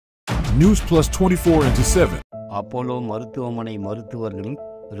NEWSPLUS24X7 Apollo மருத்துவமனை மருத்துவர்களும்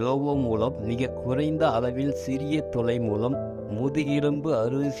robot மூலம் மிக குறைந்த அளவில் சிறிய துளை மூலம் முதுகெலும்பு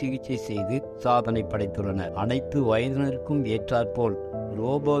அறுவை சிகிச்சை செய்து சாதனை படைத்துள்ளனர். அனைத்து வயதினருக்கும் ஏற்றாற்போல்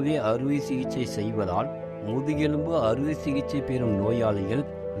ரோபோவே அறுவை சிகிச்சை செய்வதால் முதுகெலும்பு அறுவை சிகிச்சை பெறும் நோயாளிகள்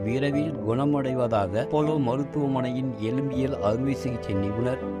விரைவில் குணமடைவதாக அப்போலோ மருத்துவமனையின் எலும்பியல் அறுவை சிகிச்சை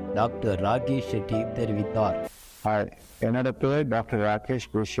நிபுணர் டாக்டர் ராகேஷ் ஷெட்டி தெரிவித்தார். என்னோட பேர் doctor Rakesh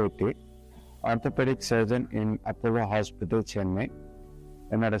Shetty, orthopaedic surgeon இன் அப்போலோ ஹாஸ்பிட்டல், சென்னை.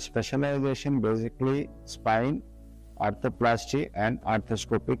 என்னோட specialisation basically spine, arthroplasty and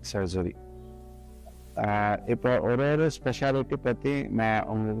ஆர்த்தோஸ்கோபிக் surgery. இப்போ ஒரு ஸ்பெஷாலிட்டி பற்றி நான்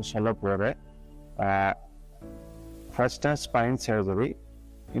உங்களுக்கு சொல்ல போகிறேன். ஃபர்ஸ்ட்டாக ஸ்பைன் சர்ஜரி.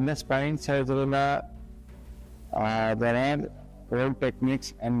 இந்த spine சர்ஜரியில் there are old techniques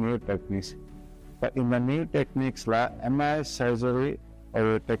and new techniques. இந்த நியூ டெக்னிக்ஸில் எம்ஐஎஸ் சர்ஜரி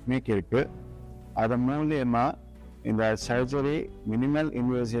ஒரு டெக்னிக் இருக்குது. அது மூலியமாக இந்த சர்ஜரி மினிமல்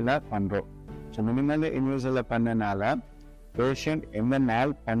இன்வேசிவில் பண்ணுறோம். ஸோ மினிமல் இன்வேசிவில் பண்ணனால பேஷண்ட் எந்த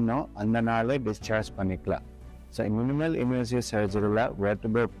நாள் பண்ணோம் அந்த நாளே டிஸ்சார்ஜ் பண்ணிக்கலாம். So minimal invasive சர்ஜரியில்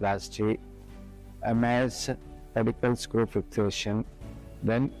vertebral plasty, MIS பெடிக்கல் screw fixation,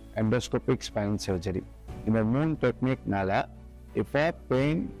 தென் எண்டோஸ்கோபிக் ஸ்பைன் சர்ஜரி. இந்த 3 டெக்னிக்னால இப்போ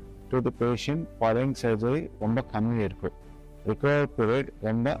pain to the patient following surgery ரொம்ப கம்மியாக இருக்கும். Required period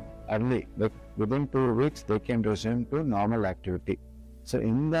ரொம்ப early, like within 2 weeks they can resume to normal activity. So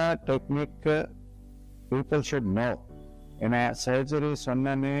இந்த technique people should know. ஏன்னா surgery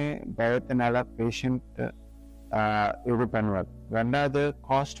சொன்னே பயத்தினால பேஷண்ட் இது பண்ணுவார். ரெண்டாவது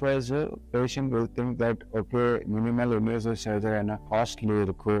cost wise patient will think that okay minimal invasive surgery என்ன காஸ்ட்லி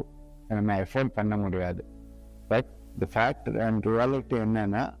இருக்கும், நம்ம எஃபோர்ட் பண்ண முடியாது. But the fact and reality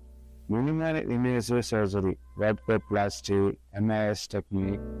என்னன்னா minimal invasive surgery, vertebroplasty, MIS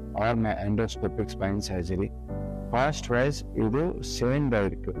technique or endoscopic spine surgery, cost wise இது சேம் தான்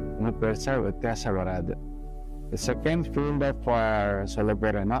இருக்கு, இன்னும் பெருசாக வித்தியாசம் வராது. The second field of சொல்ல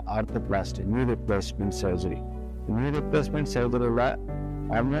போகிறேன்னா arthroplasty, knee replacement surgery. knee replacement surgeryல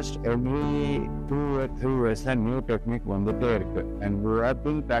almost every 2 or 3 years new technique வந்துட்டே இருக்கு. and we have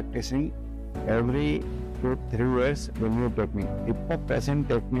been practicing every 2-3 years the new technique. இப்போ present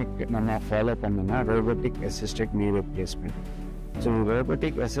technique நம்ம ஃபாலோ பண்ணோம்னா robotic assisted knee replacement. So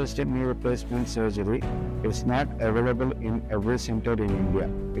robotic assisted knee replacement surgery is not available in every center in India.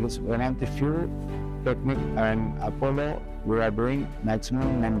 It is one of the few technique, and Apollo we are doing maximum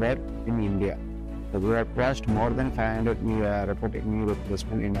number in India. So we have crossed more than 500 robotic knee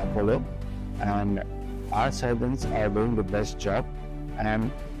replacement in Apollo, and our surgeons are doing the best job. And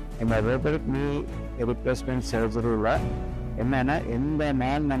இந்த robotic knee replacement surgeryல என்னன்னா எந்த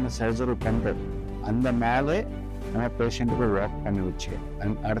நாள் நம்ம surgery பண்ணுறோம் அந்த நாளே நம்ம பேஷண்ட்டுக்கு ஒர்க் பண்ணி வச்சு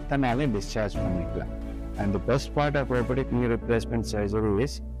அடுத்த நாளே டிஸ்சார்ஜ் பண்ணிக்கலாம். And the best part of robotic knee replacement surgery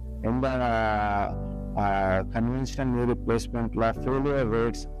is எந்த கன்வென்ஷனல் knee replacementல ஃபெயிலியர்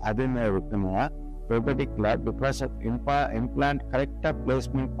ரேட்ஸ் அதுன்னு இருக்குமோ roboticல பிகாஸ் ஆஃப் இம்ப்ளான்ட் கரெக்டாக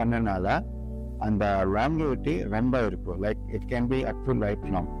பிளேஸ்மெண்ட் பண்ணனால அந்த லாங்கிவிட்டி ரொம்ப இருக்கும். Like it can be up to life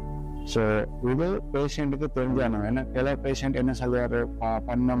long. So இது பேஷண்ட்டுக்கு தெரிஞ்சானோம். ஏன்னா சில பேஷண்ட் என்ன சொல்லுவார்,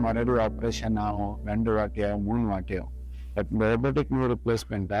 பண்ண மறுபடியும் ஆப்ரேஷன் ஆகும், 2 வாட்டியாகும் 3 வாட்டியாகும். But robotic knee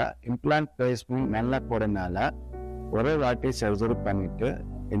replacementா implant placement நல்லா போடனால ஒரே வாட்டி சர்ஜரி பண்ணிட்டு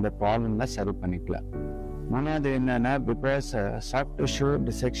இந்த ப்ராப்ளம்ல சரி பண்ணிக்கலாம். மூணாவது என்னன்னா பிகாஸ் சாஃப்ட் டிஷ்யூ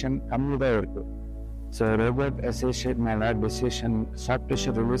டிசெக்ஷன் கம்மி தான் இருக்கும். ஸோ ரோபோட் அசிஸ்டட் மேலே டிசிஷன் சாஃப்ட்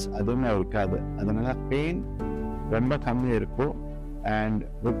டிஷ்யூ ரிலீஸ் அதுவுமே இருக்காது. அதனால பெயின் ரொம்ப கம்மி இருக்கும் அண்ட்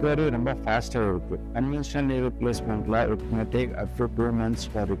ரிக்கவரி ரொம்ப ஃபாஸ்ட்டாக இருக்கும். Conventional knee replacementல it may take up to 2 months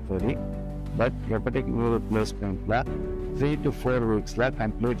for recovery, but robotic knee replacementல 3 to 4 weeksல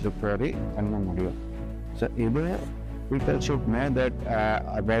complete recovery பண்ண முடியும். ஸோ இது people should know that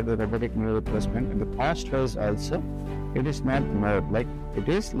about the robotic knee replacement. And the cost wise also it is not more, like it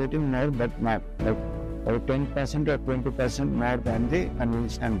is little more but not like 10% or 20% more than the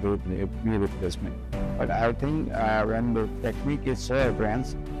conventional knee replacement. But I think when the technique is so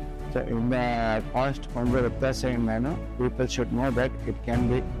advanced, so in the cost from the replacement, people should know that it can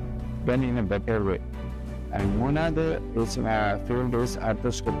be done in a better way. And one other is field is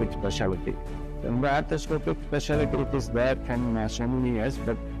arthroscopic specialty. In the arthroscopic specialty it is there from so many years,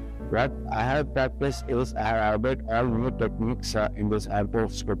 but what I have practiced is I have added all new techniques in this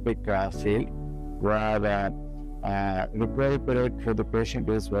arthroscopic field, where the recovery period for the patient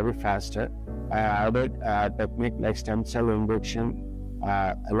is very faster. I added technique like stem cell injection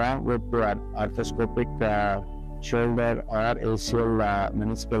along with arthroscopic shoulder or ACL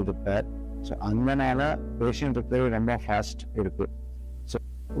meniscal repair. So, andanaala patient recovery ரொம்ப fast இருக்கு. So,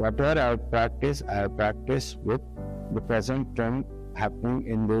 whatever I have practiced with the present trend happening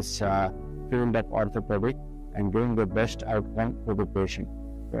in this field of orthopedic and giving the best outcome to the patient.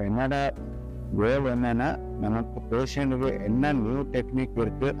 So, என்னோட கோல் என்னன்னா நமக்கு பேஷண்ட்டுக்கு என்ன new technique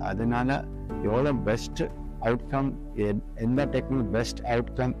இருக்கு, அதனால எவ்வளோ பெஸ்ட் அவுட்கம், எந்த டெக்னிக் பெஸ்ட்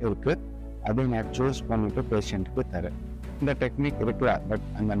அவுட்கம் இருக்கு அதை நான் சூஸ் பண்ணிட்டு பேஷண்ட்டுக்கு தரேன். இந்த டெக்னிக் இருக்கலாம், பட்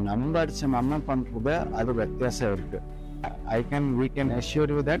அந்த நம்பர்ஸ் நம்ம பண்ணுறது அது வித்தியாசம் இருக்கு. we can assure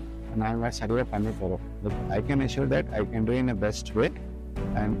you that நாங்கள் சரியாக பண்ணி தரோம். I can assure that I can do in a best way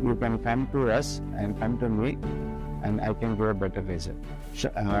and you can come to us and come to me and I can give a better result. So,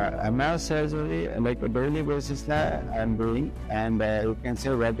 MR surgery like a daily basis I'm doing, and you can say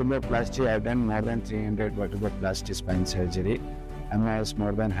vertebroplasty. I've done more than 300 vertebroplasty spine surgery. MR is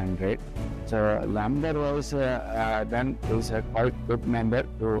more than 100. So number was done is a quite good number.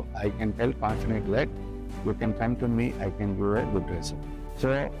 So I can tell confidently that you can come to me, I can give a good result. So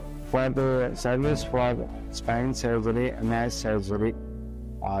for the service for spine surgery, MR surgery,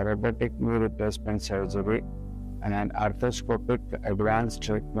 robotic knee replacement surgery, and arthroscopic advanced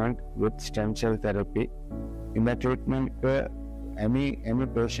treatment with stem cell therapy. In the treatment, any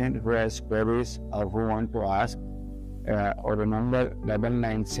patient who has queries or who want to ask, or the number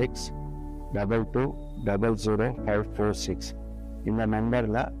 996 22 00546. இந்த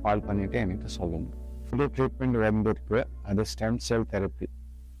நம்பரில் கால் பண்ணிவிட்டு எனக்கு சொல்லுங்கள். புது treatment வந்துருக்கு, அது stem cell therapy.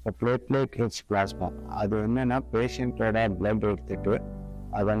 இப்போ platelet rich plasma, அது என்னென்னா பேஷண்ட்டோட பிளட் எடுத்துட்டு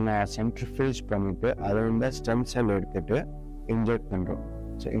அதை சென்ட்ரிஃபியூஜ் பண்ணிவிட்டு அதை வந்து ஸ்டெம் செல் எடுத்துட்டு இன்ஜெக்ட் பண்ணுறோம்.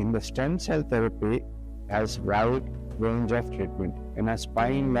 ஸோ இந்த stem cell therapy has wide range of treatment. ஏன்னா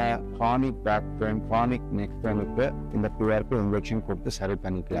ஸ்பைனில் chronic back pain, chronic neck பெயினுக்கு இந்த பிஆர்பி இன்ஜெக்ஷன் கொடுத்து சரி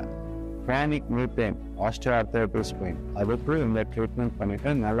பண்ணிக்கலாம். க்ரானிக் நீ பெயின், ஆஸ்டியோஆர்த்ரைட்டிஸ் பெயின், அதுக்கு இந்த ட்ரீட்மெண்ட்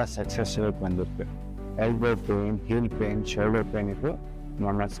பண்ணிவிட்டு நல்லா சக்ஸஸ்ஃபுல் பண்ணிருக்கு. Elbow pain, heel pain, shoulder பெயினுக்கு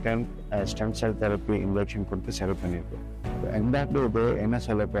நம்ம ஸ்டெம் செல் தெரப்பி இன்ஜெக்ஷன் கொடுத்து சரி பண்ணியிருக்கோம். இந்த இது என்ன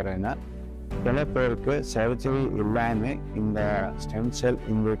சொல்ல போகிறேன்னா, சில பேருக்கு சர்ஜரி இல்லாமல் இந்த ஸ்டெம் செல்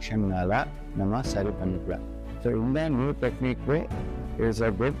இன்ஜெக்ஷன்னால நம்ம சரி பண்ணிக்கலாம். ஸோ இந்த new டெக்னிக்கு is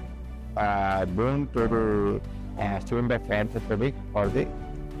a good doing to student of orthopaedic for the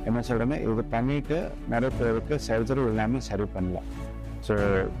என்ன சொல்கிறேன்னா, இது பண்ணிவிட்டு நிறைய பேருக்கு சர்ஜரி இல்லாமல் சரி பண்ணலாம். ஸோ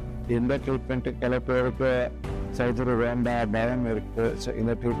இந்த ட்ரீட்மெண்ட்டு சில பேருக்கு சர்ஜரி வேண்டாம், பயம் இருக்குது. ஸோ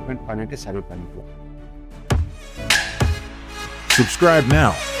இந்த ட்ரீட்மெண்ட் பண்ணிவிட்டு சரி பண்ணிக்கலாம். Subscribe now.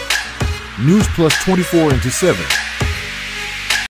 NEWSPLUS24X7